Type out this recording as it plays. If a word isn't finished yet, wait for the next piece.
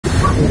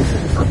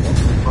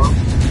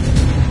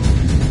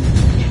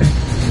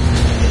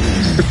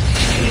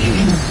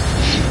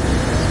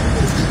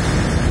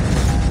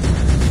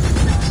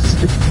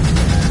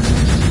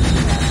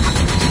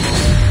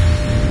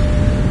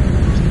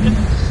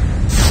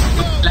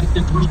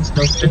degrees,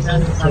 though.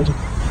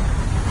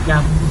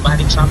 Yeah, by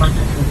the time I'm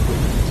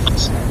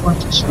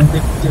when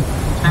they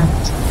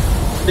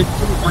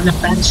put it on the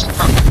baddest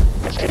top.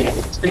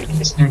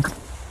 Thickness and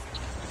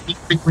he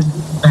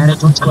frequently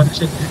batted on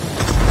selection.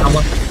 I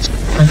want to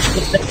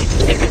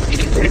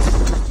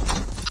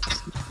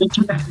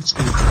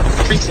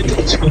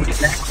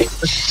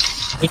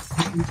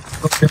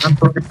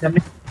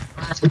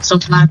it's so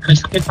fly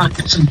because if I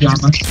get some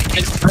drama,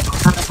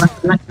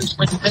 like this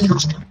when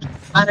fingers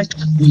by the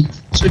time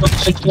so don't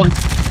take one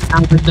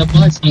out with the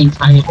buzz ain't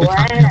tired.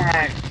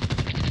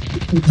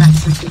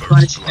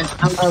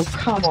 Oh,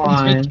 come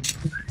on.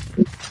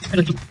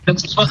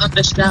 For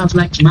other styles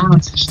like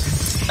Miles,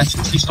 like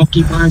these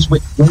funky lines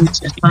with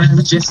words and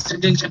lines, just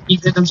sitting to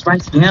eat them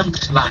spice damn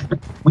slot.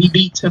 We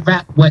beat to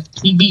rap what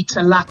he beat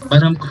to lock,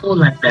 but I'm cool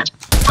like that.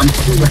 I'm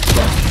cool like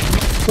that.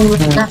 I'm cool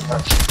like that.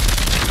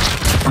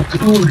 I'm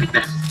cool like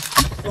that.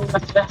 I'm cool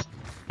like that.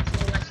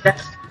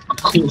 I'm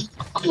cool.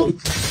 I'm cool.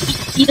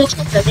 He don't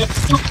talk to that.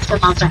 Talk to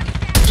my back.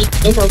 He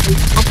know we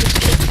talk to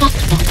talk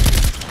to that.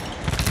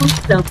 Who's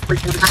up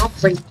with the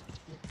mouth ring?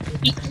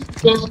 He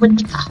down with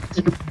the top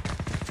to the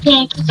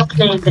can't keep the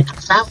plan that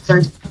comes out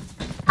first.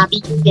 I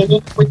be getting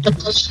it with the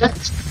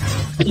push-ups.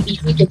 Maybe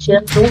we could chill,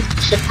 don't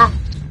shit out.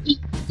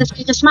 Let's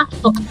get a smart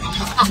book.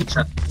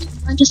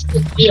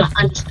 Understood, yeah,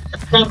 understood the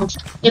plans.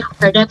 It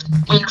heard up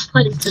and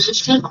put it to the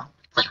table.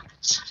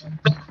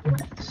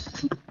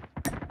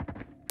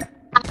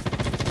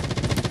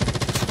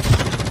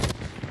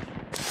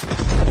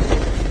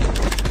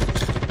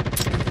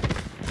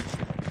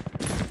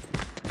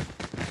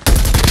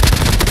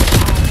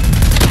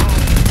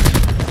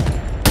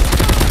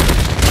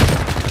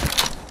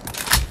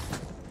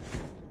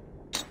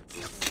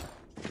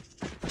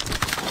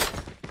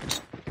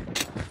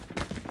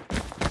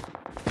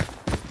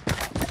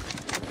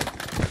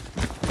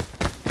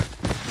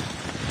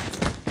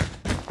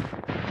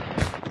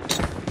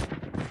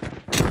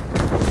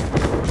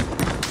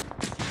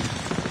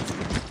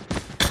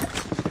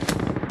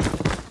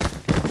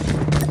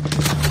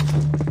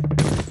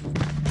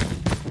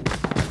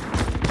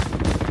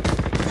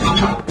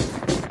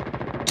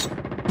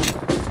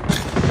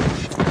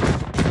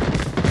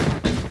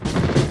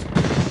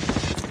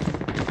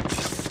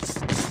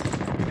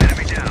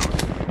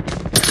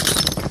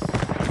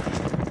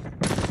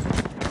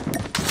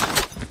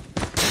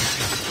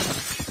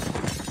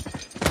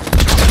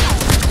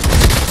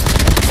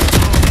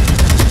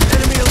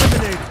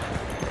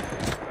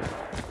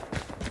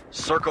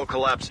 Circle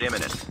collapse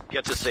imminent.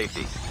 Get to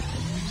safety.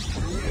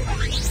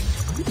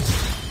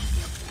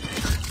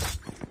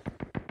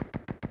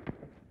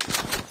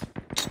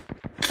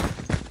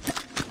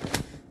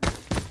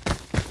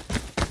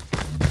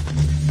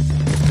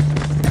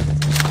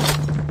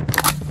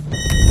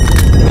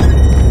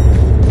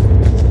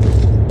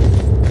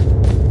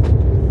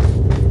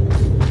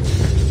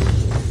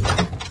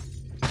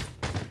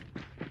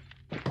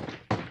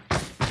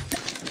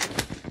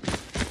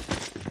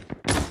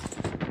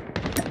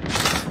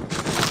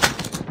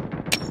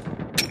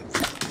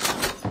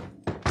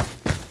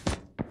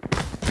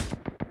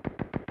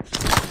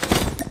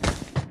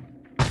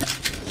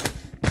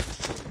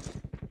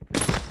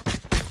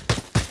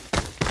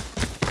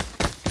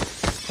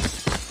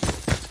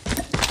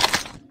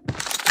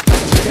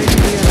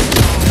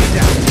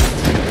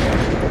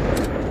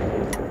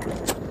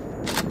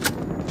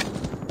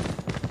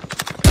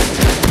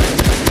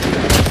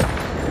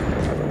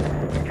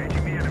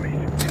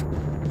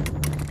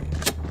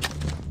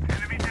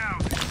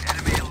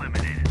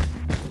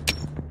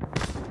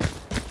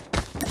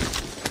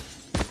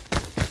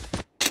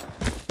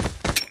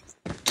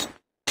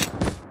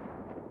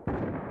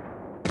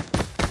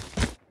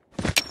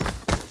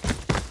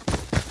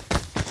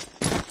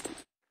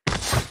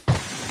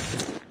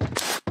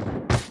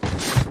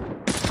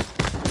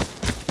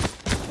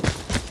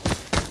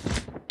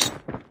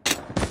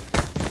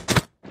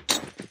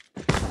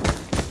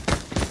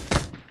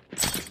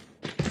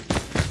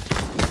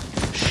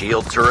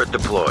 Shield turret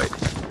deployed.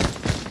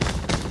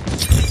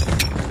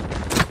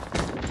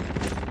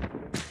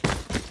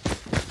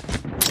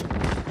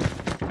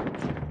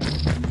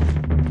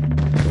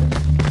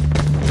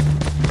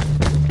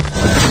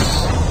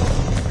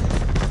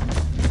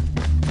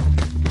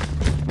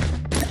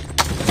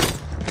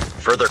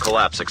 Further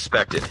collapse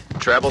expected.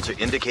 Travel to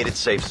indicated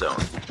safe zone.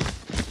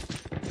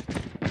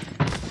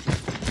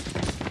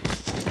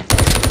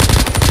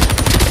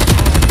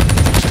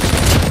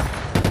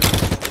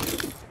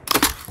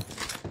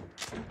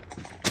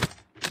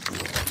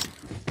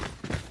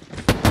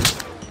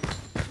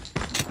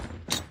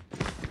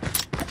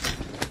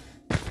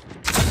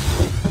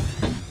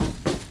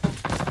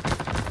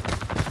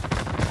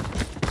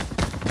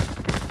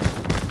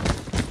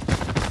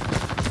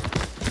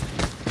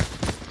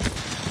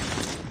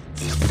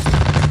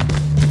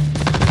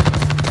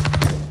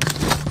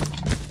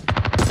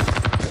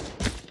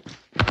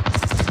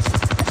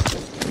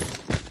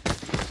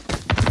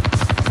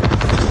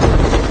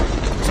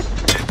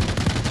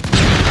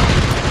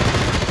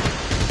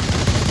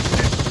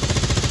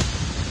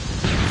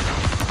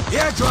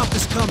 Airdrop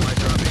is coming.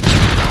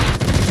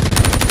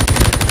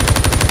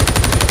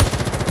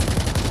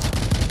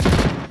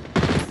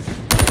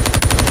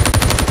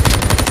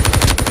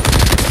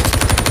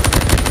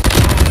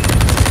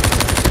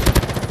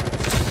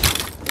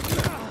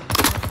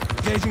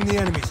 Engaging the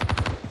enemies.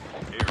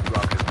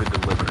 Airdrop has been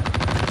delivered.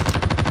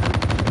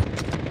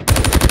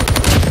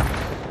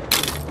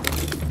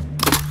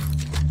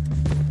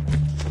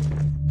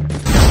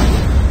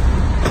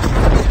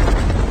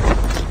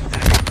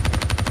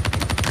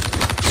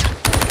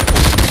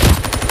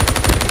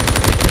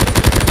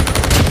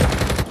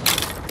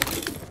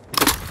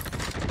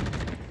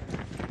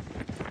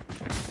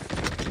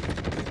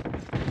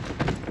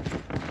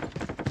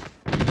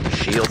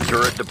 Shield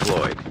turret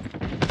deployed.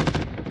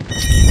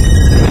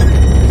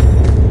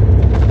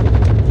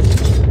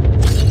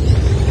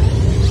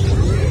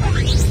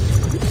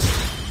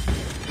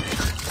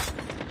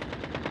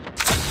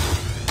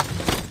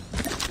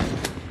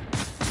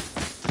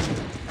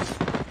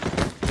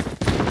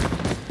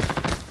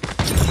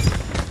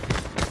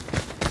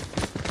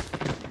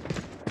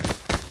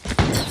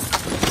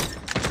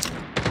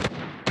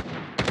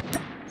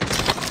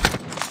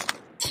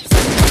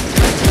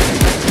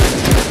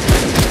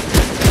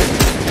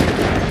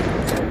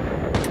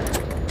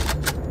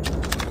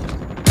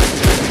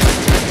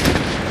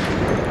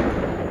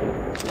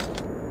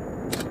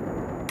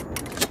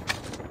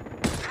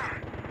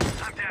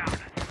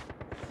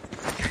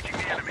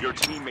 Your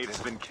teammate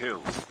has been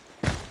killed.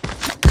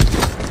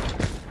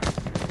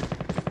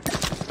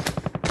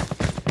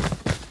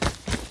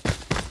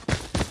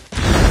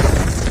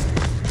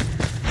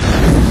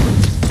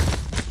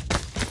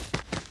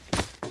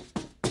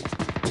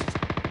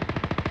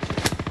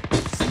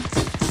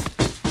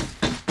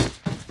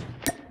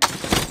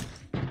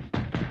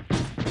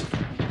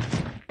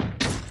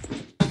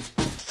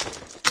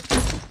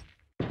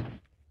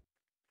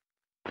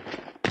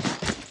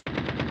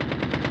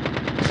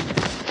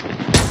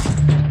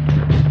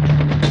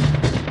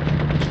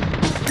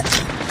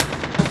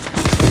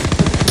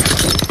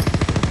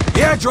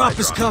 Airdrop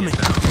is coming.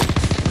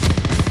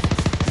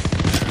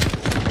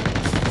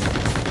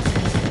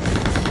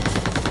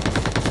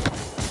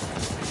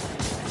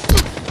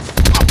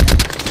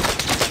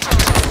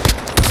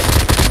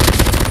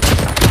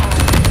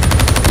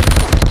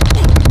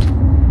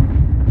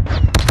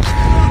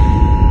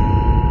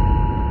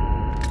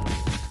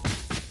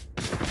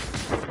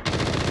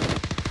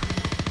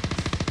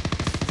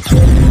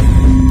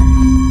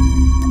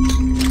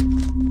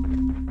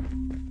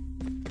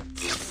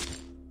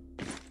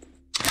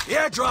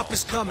 Airdrop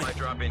is coming.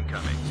 Airdrop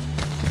incoming.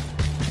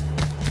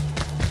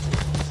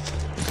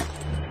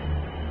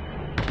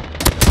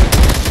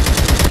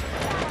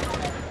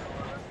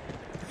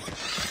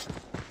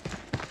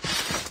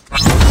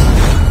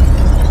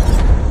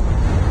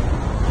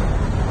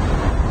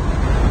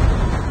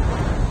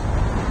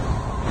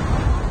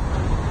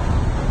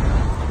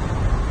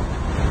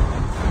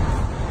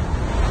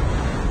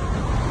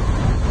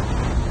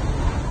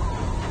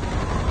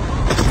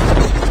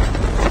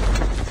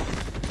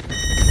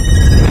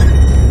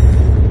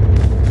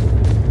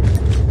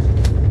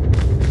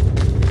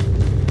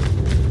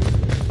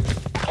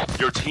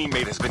 Your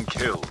teammate has been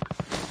killed.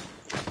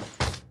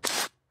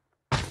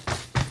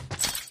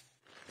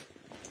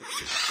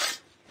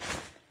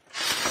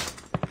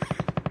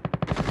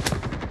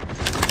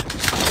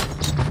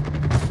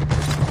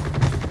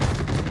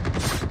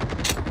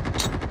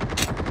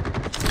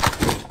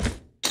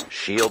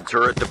 Shield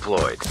turret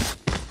deployed.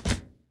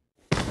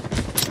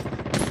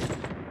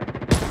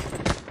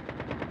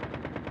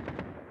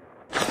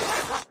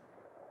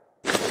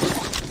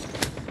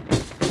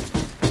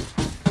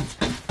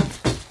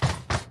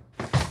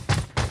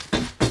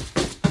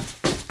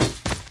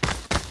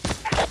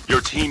 Your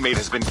teammate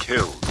has been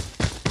killed.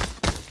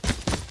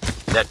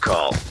 Net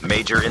call.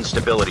 Major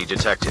instability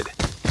detected.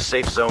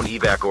 Safe zone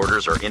evac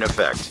orders are in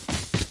effect.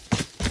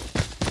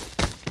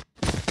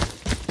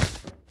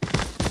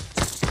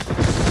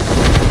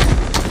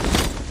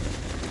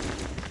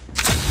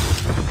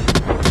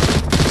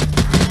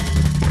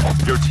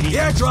 Your team. The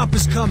airdrop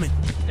is coming.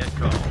 Net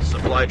call.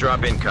 Supply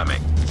drop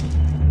incoming.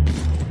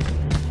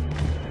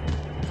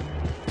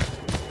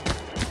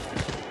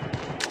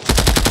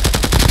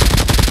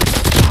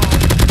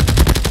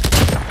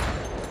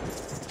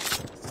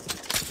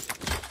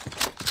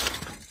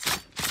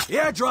 The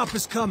airdrop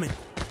is coming.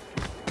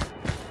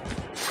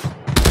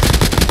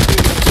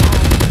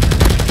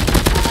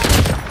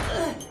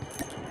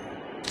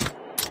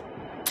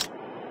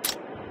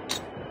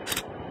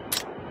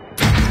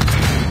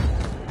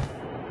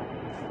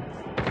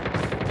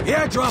 The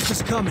airdrop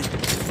is coming.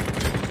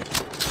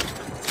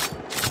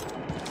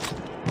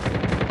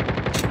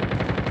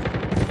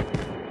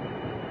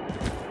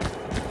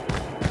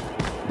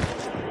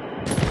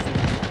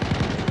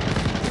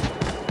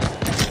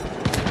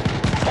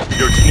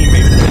 Your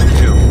teammate has been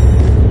killed.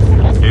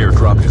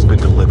 Airdrop has been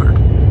delivered.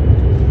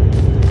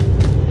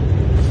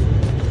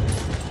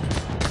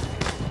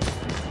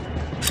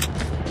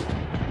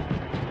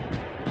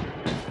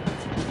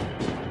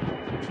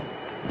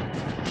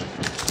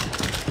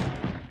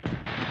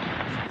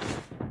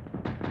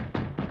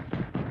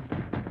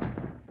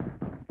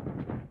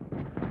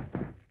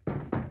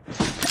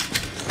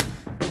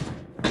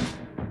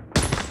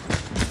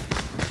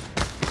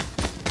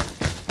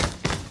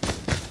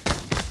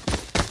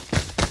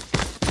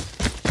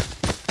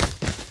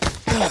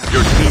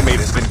 Your teammate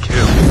has been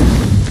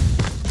killed.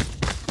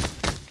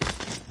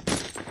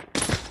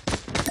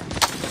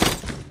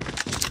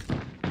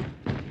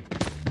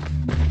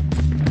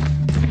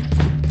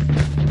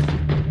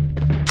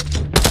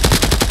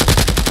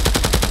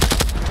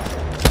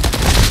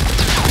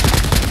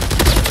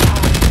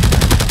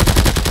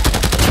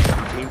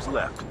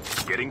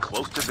 Left, getting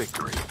close to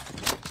victory.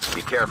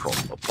 Be careful,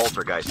 a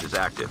poltergeist is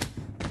active.